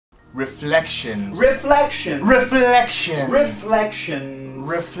Reflections. Reflections. Reflection. Reflections.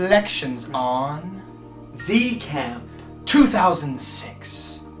 Reflections on The Camp.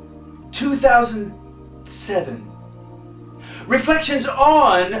 2006. 2007. Reflections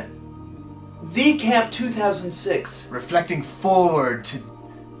on The Camp 2006. Reflecting forward to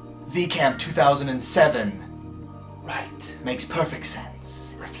The Camp 2007. Right. Makes perfect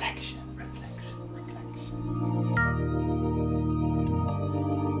sense. Reflection. Reflection. Reflection.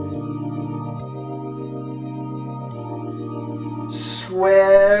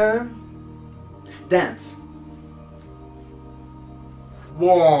 Square. Dance.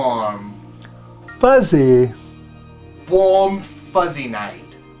 Warm. Fuzzy. Warm fuzzy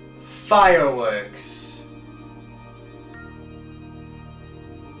night. Fireworks.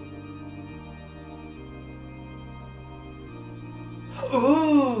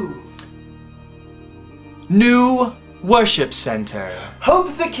 Ooh. New worship center.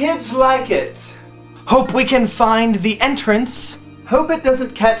 Hope the kids like it. Hope we can find the entrance. Hope it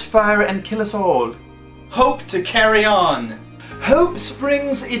doesn't catch fire and kill us all. Hope to carry on. Hope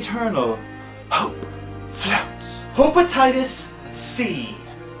springs eternal. Hope floats. Hopatitis C.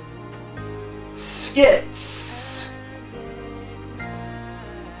 Skits.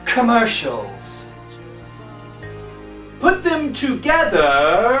 Commercials. Put them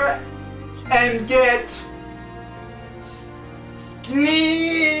together and get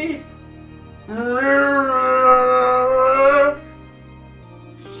Skinny.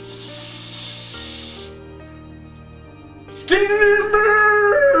 Skinny.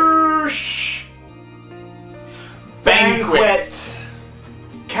 banquet.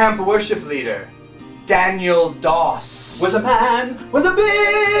 Camp worship leader Daniel Doss. Was a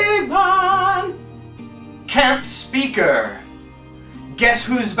big man. Camp speaker. Guess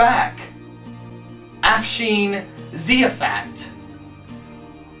who's back? Afshin Ziafat.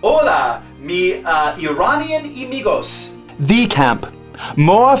 Hola, mi Iranian amigos. The Camp.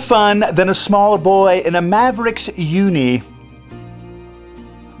 More fun than a small boy in a Mavericks uni.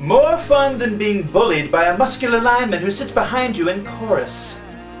 More fun than being bullied by a muscular lineman who sits behind you in chorus.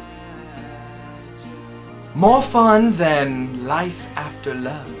 More fun than life after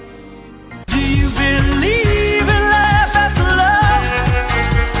love. Do you believe in life after love?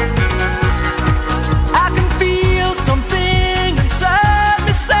 I can feel something inside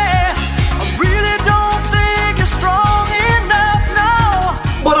me say I really don't think you're strong enough, no.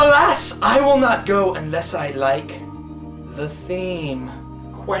 But alas, I will not go unless I like the theme.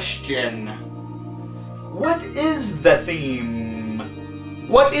 Question. What is the theme?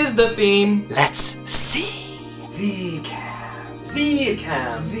 What is the theme? Let's see. The Camp. The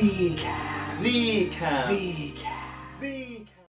Camp. The Camp. The Camp. The Camp.